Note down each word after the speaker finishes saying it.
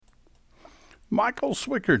Michael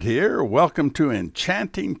Swickard here. Welcome to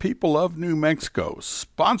Enchanting People of New Mexico,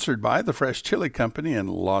 sponsored by the Fresh Chili Company in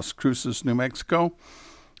Las Cruces, New Mexico.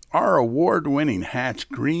 Our award-winning Hatch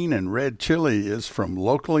green and red chili is from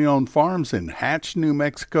locally owned farms in Hatch, New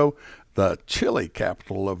Mexico, the chili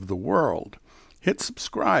capital of the world. Hit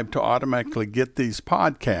subscribe to automatically get these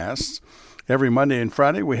podcasts. Every Monday and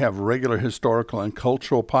Friday, we have regular historical and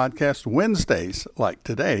cultural podcasts. Wednesdays, like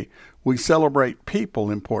today, we celebrate people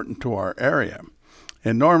important to our area.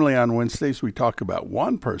 And normally on Wednesdays, we talk about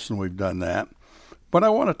one person. We've done that. But I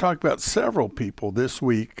want to talk about several people this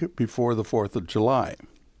week before the 4th of July.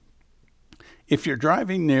 If you're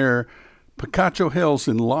driving near Picacho Hills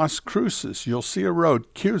in Las Cruces, you'll see a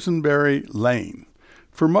road, Quesenberry Lane.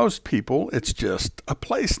 For most people, it's just a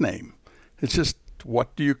place name. It's just,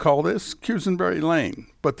 what do you call this? Quesenberry Lane.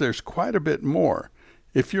 But there's quite a bit more.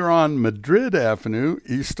 If you're on Madrid Avenue,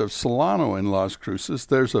 east of Solano in Las Cruces,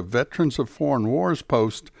 there's a Veterans of Foreign Wars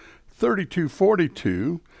post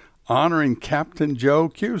 3242 honoring Captain Joe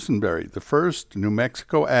Quesenberry, the first New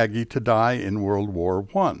Mexico Aggie to die in World War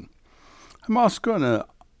I. I'm also going to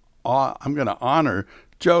honor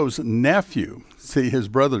Joe's nephew. See, his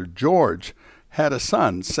brother George had a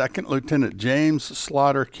son, Second Lieutenant James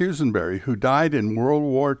Slaughter Quesenberry, who died in World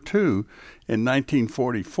War II in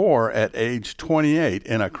 1944 at age 28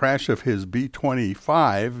 in a crash of his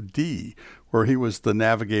B-25D, where he was the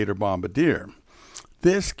navigator bombardier.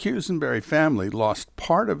 This Quesenberry family lost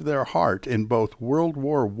part of their heart in both World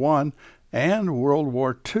War I and World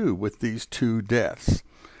War II with these two deaths.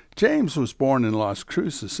 James was born in Las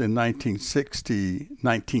Cruces in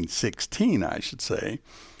 1916,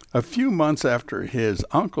 a few months after his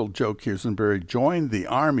uncle Joe Quesenberry joined the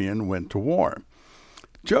Army and went to war.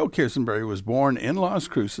 Joe Quesenberry was born in Las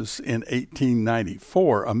Cruces in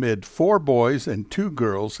 1894 amid 4 boys and 2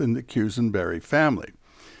 girls in the Quesenberry family.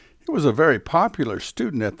 He was a very popular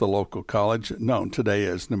student at the local college, known today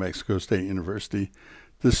as New Mexico State University.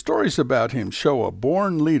 The stories about him show a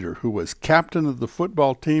born leader who was captain of the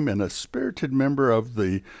football team and a spirited member of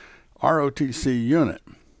the ROTC unit.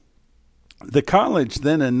 The college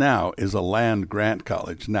then and now is a land-grant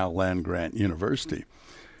college, now land-grant university,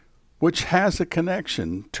 which has a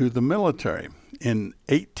connection to the military. In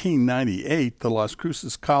 1898, the Las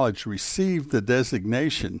Cruces College received the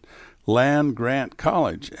designation land-grant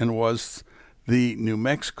college and was the New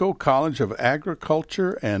Mexico College of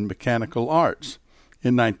Agriculture and Mechanical Arts.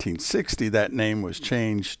 In 1960, that name was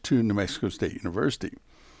changed to New Mexico State University.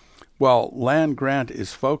 Well, land grant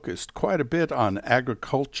is focused quite a bit on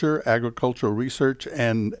agriculture, agricultural research,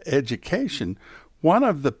 and education. One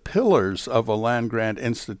of the pillars of a land grant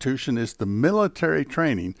institution is the military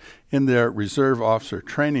training in their Reserve Officer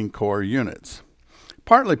Training Corps units.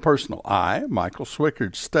 Partly personal, I, Michael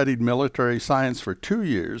Swickard, studied military science for 2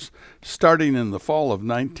 years, starting in the fall of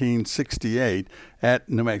 1968 at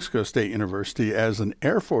New Mexico State University as an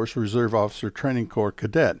Air Force Reserve Officer Training Corps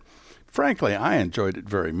cadet. Frankly, I enjoyed it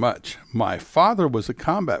very much. My father was a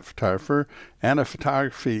combat photographer and a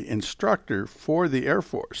photography instructor for the Air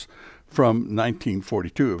Force from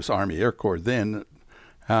 1942. It was Army Air Corps then,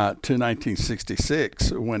 to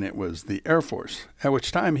 1966 when it was the Air Force, at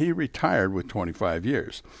which time he retired with 25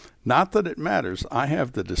 years. Not that it matters. I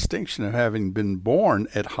have the distinction of having been born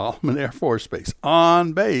at Holloman Air Force Base,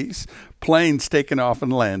 on base, planes taking off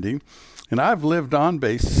and landing. And I've lived on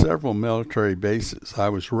base several military bases. I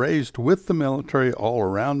was raised with the military all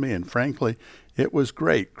around me, and frankly, it was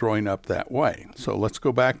great growing up that way. So let's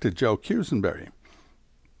go back to Joe Quesenberry.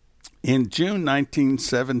 In June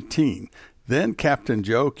 1917, then Captain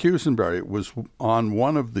Joe Quesenberry was on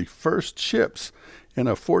one of the first ships in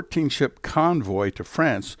a 14-ship convoy to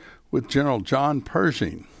France with General John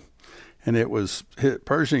Pershing. And it was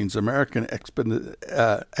Pershing's American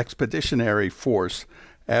Expeditionary Force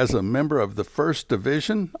as a member of the 1st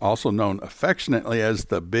Division, also known affectionately as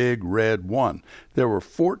the Big Red One. There were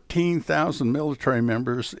 14,000 military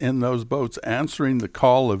members in those boats answering the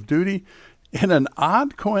call of duty. In an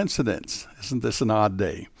odd coincidence, isn't this an odd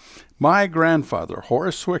day? My grandfather,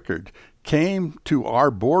 Horace Swickard, came to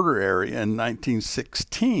our border area in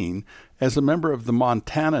 1916 as a member of the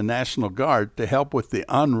Montana National Guard to help with the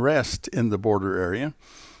unrest in the border area.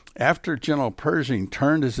 After General Pershing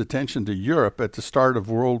turned his attention to Europe at the start of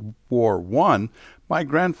World War I, my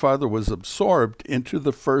grandfather was absorbed into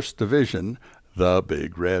the 1st Division, the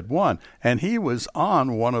Big Red One, and he was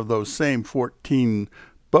on one of those same 14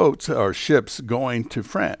 boats or ships going to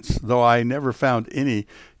France, though I never found any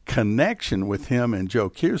connection with him and Joe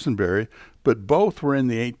Quesenberry, but both were in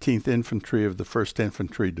the 18th Infantry of the 1st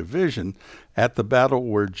Infantry Division at the battle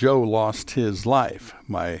where Joe lost his life.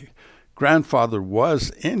 My grandfather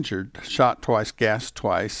was injured, shot twice, gassed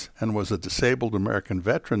twice, and was a disabled American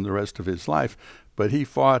veteran the rest of his life, but he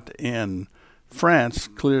fought in France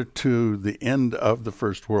clear to the end of the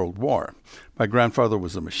First World War. My grandfather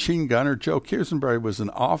was a machine gunner. Joe Quesenberry was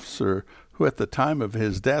an officer who at the time of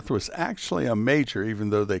his death was actually a major,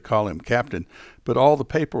 even though they call him captain, but all the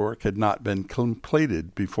paperwork had not been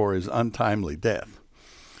completed before his untimely death.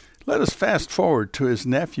 Let us fast forward to his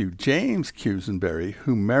nephew, James Quesenberry,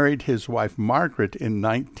 who married his wife Margaret in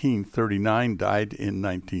 1939, died in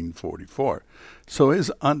 1944. So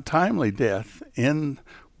his untimely death in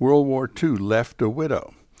World War II left a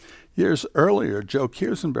widow. Years earlier, Joe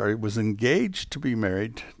Quesenberry was engaged to be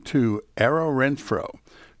married to Arrow Renfro,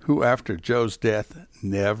 who after Joe's death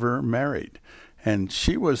never married. And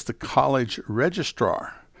she was the college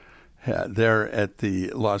registrar there at the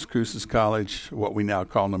Las Cruces College, what we now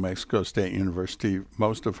call New Mexico State University,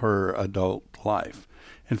 most of her adult life.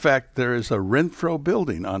 In fact, there is a Renfro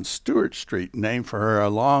building on Stewart Street named for her,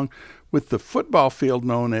 along with the football field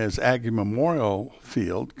known as Aggie Memorial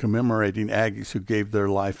Field, commemorating Aggies who gave their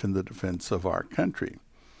life in the defense of our country.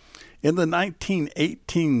 In the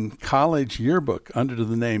 1918 college yearbook under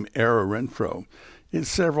the name Arrow Renfro is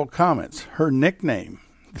several comments. Her nickname,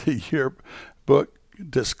 the yearbook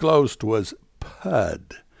disclosed, was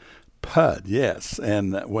Pud. Pud, yes.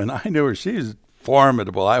 And when I knew her, she was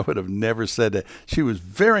formidable. I would have never said that. She was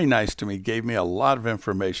very nice to me, gave me a lot of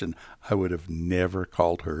information. I would have never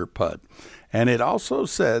called her Pud. And it also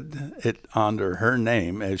said it under her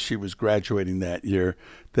name as she was graduating that year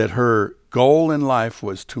that her goal in life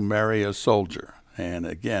was to marry a soldier. And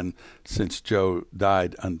again, since Joe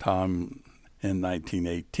died untimely in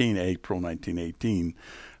April 1918,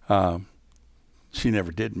 she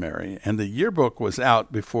never did marry. And the yearbook was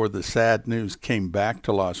out before the sad news came back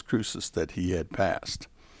to Las Cruces that he had passed.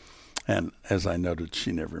 And as I noted,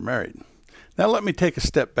 she never married. Now let me take a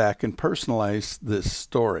step back and personalize this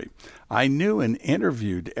story. I knew and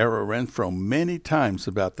interviewed Arrow Renfro many times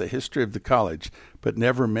about the history of the college, but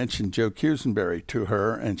never mentioned Joe Quesenberry to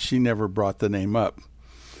her, and she never brought the name up.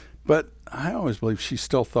 But I always believe she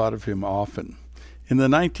still thought of him often. In the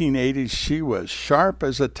 1980s, she was sharp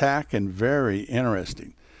as a tack and very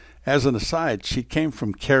interesting. As an aside, she came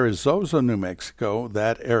from Carrizozo, New Mexico,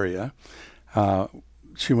 that area.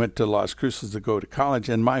 She went to Las Cruces to go to college,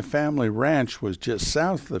 and my family ranch was just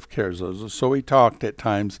south of Carrizozo, so we talked at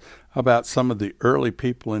times about some of the early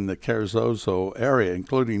people in the Carrizozo area,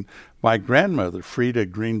 including my grandmother, Frida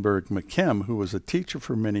Greenberg McKim, who was a teacher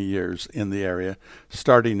for many years in the area,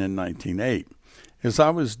 starting in 1908. As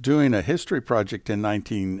I was doing a history project in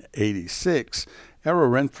 1986, Arrow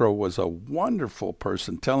Renfro was a wonderful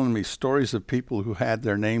person, telling me stories of people who had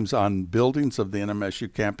their names on buildings of the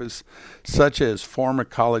NMSU campus, such as former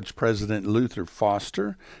college president Luther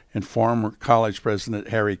Foster and former college president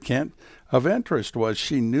Harry Kent. Of interest was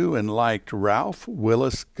she knew and liked Ralph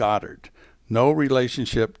Willis Goddard, no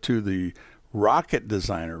relationship to the rocket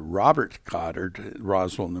designer Robert Goddard at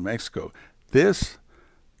Roswell, New Mexico. This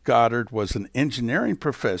Goddard was an engineering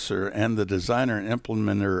professor and the designer and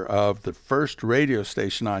implementer of the first radio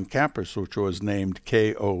station on campus, which was named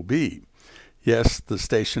KOB. Yes, the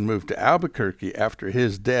station moved to Albuquerque after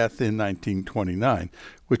his death in 1929,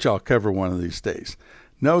 which I'll cover one of these days.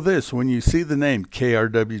 Know this, when you see the name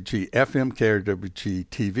KRWG, FM KRWG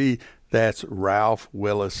TV, that's Ralph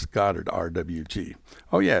Willis Goddard, RWG.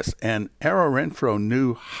 Oh, yes, and Arrow Renfro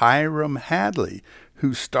knew Hiram Hadley,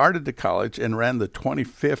 who started the college and ran the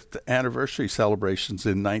 25th anniversary celebrations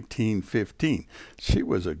in 1915. She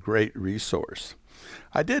was a great resource.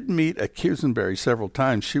 I did meet a Quesenberry several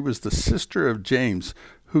times. She was the sister of James,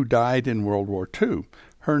 who died in World War II.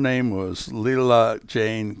 Her name was Lila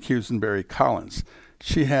Jane Quesenberry Collins.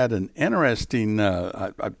 She had an interesting,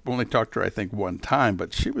 I only talked to her, I think, one time,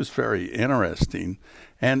 but she was very interesting.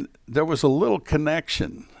 And there was a little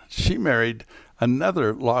connection. She married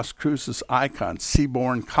another Las Cruces icon,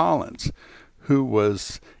 Seaborn Collins, who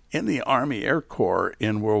was in the Army Air Corps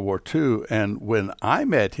in World War II, and when I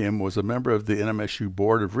met him was a member of the NMSU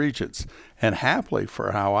Board of Regents. And happily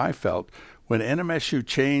for how I felt, when NMSU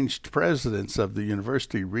changed presidents of the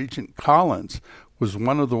university, Regent Collins was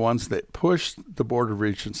one of the ones that pushed the Board of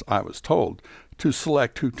Regents, I was told, to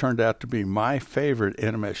select who turned out to be my favorite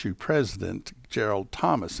NMSU president, Gerald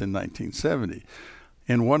Thomas, in 1970.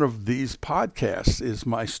 In one of these podcasts is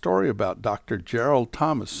my story about Dr. Gerald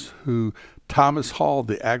Thomas, who Thomas Hall,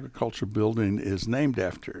 the agriculture building, is named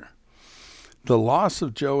after. The loss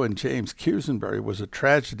of Joe and James Quesenberry was a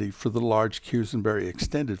tragedy for the large Quesenberry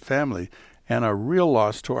extended family and a real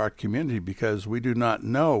loss to our community because we do not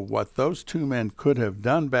know what those two men could have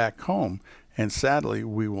done back home and sadly,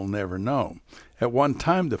 we will never know. At one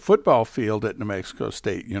time, the football field at New Mexico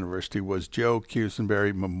State University was Joe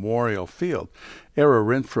Quesenberry Memorial Field. Era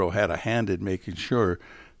Renfro had a hand in making sure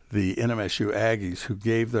the NMSU Aggies who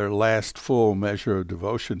gave their last full measure of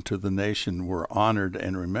devotion to the nation were honored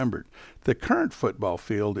and remembered. The current football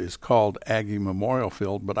field is called Aggie Memorial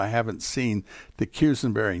Field, but I haven't seen the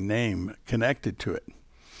Quesenberry name connected to it.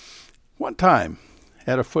 One time,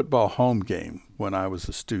 at a football home game when I was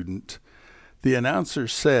a student, the announcer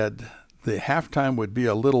said the halftime would be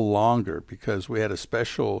a little longer because we had a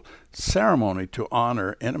special ceremony to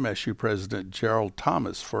honor NMSU President Gerald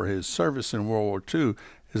Thomas for his service in World War II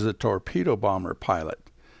as a torpedo bomber pilot.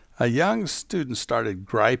 A young student started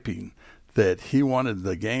griping that he wanted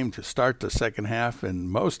the game to start the second half, and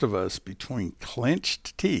most of us, between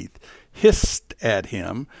clenched teeth, hissed at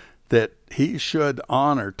him that he should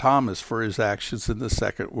honor Thomas for his actions in the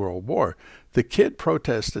Second World War. The kid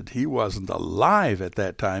protested he wasn't alive at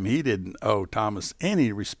that time. He didn't owe Thomas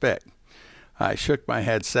any respect. I shook my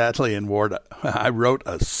head sadly and I wrote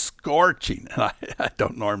a scorching, and I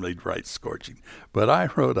don't normally write scorching, but I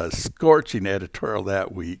wrote a scorching editorial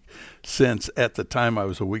that week, since at the time I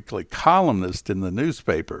was a weekly columnist in the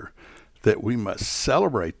newspaper, that we must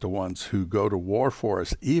celebrate the ones who go to war for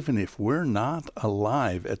us, even if we're not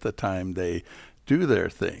alive at the time they do their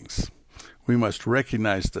things. We must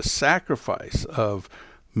recognize the sacrifice of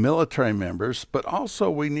military members, but also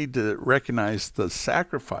we need to recognize the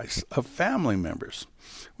sacrifice of family members.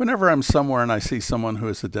 Whenever I'm somewhere and I see someone who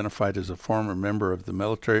is identified as a former member of the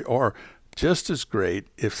military, or just as great,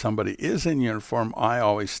 if somebody is in uniform, I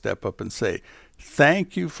always step up and say,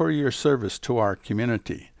 "Thank you for your service to our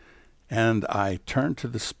community." And I turn to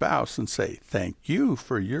the spouse and say, "Thank you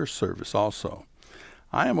for your service also."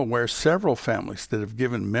 I am aware several families that have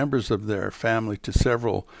given members of their family to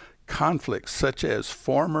several conflicts, such as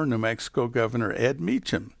former New Mexico Governor Ed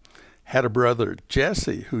Meacham had a brother,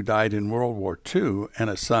 Jesse, who died in World War II, and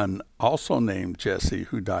a son also named Jesse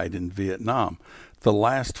who died in Vietnam. The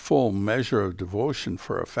last full measure of devotion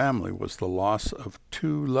for a family was the loss of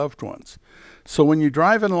two loved ones. So when you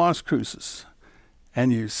drive in Las Cruces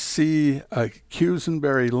and you see a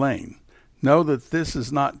Quesenberry Lane, know that this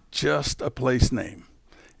is not just a place name.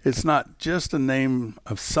 It's not just a name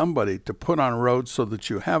of somebody to put on a road so that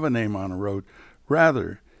you have a name on a road.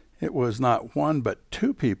 Rather, it was not one but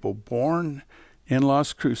two people born in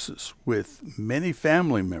Las Cruces with many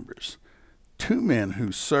family members. Two men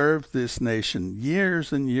who served this nation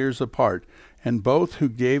years and years apart, and both who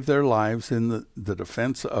gave their lives in the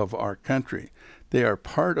defense of our country. They are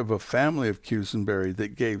part of a family of Quesenberry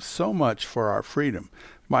that gave so much for our freedom.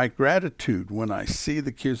 My gratitude when I see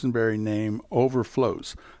the Quesenberry name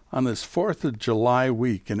overflows. On this 4th of July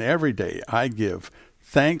week and every day, I give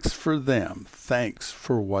thanks for them, thanks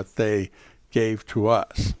for what they gave to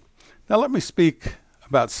us. Now let me speak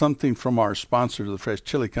about something from our sponsor, the Fresh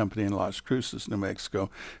Chili Company in Las Cruces, New Mexico,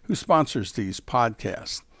 who sponsors these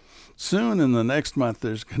podcasts. Soon in the next month,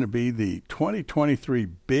 there's going to be the 2023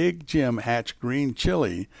 Big Jim Hatch Green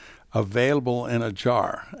Chili available in a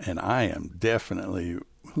jar, and I am definitely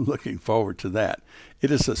looking forward to that. It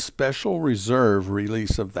is a special reserve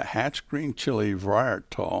release of the Hatch Green Chili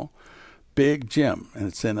Varietal Big Jim, and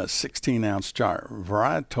it's in a 16-ounce jar.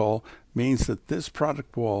 Varietal means that this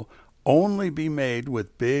product will only be made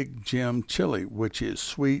with Big Jim chili, which is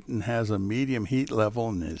sweet and has a medium heat level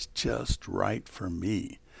and is just right for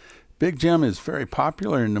me. Big Jim is very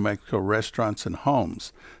popular in New Mexico restaurants and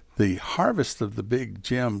homes. The harvest of the Big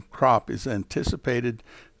Jim crop is anticipated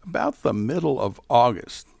about the middle of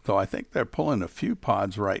August, though I think they're pulling a few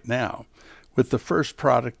pods right now, with the first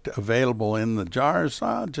product available in the jars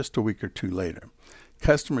just a week or two later.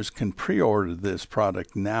 Customers can pre-order this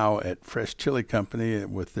product now at Fresh Chili Company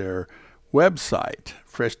with their website,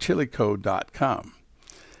 freshchilico.com.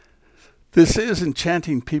 This is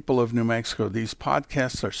Enchanting People of New Mexico. These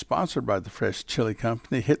podcasts are sponsored by the Fresh Chili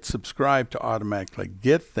Company. Hit subscribe to automatically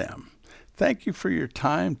get them. Thank you for your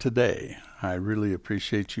time today. I really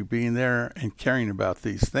appreciate you being there and caring about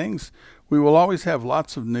these things. We will always have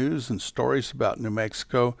lots of news and stories about New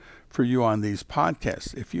Mexico for you on these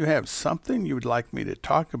podcasts. If you have something you would like me to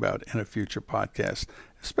talk about in a future podcast,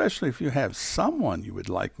 especially if you have someone you would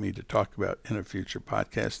like me to talk about in a future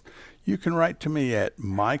podcast, you can write to me at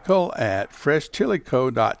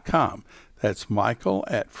michael@freshchilico.com. That's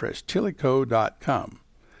michael@freshchilico.com.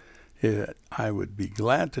 I would be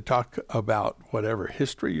glad to talk about whatever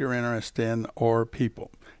history you're interested in or people.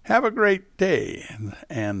 Have a great day,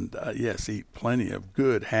 and yes, eat plenty of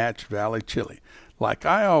good Hatch Valley chili. Like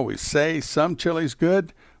I always say, some chili's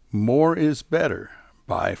good, more is better.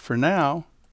 Bye for now.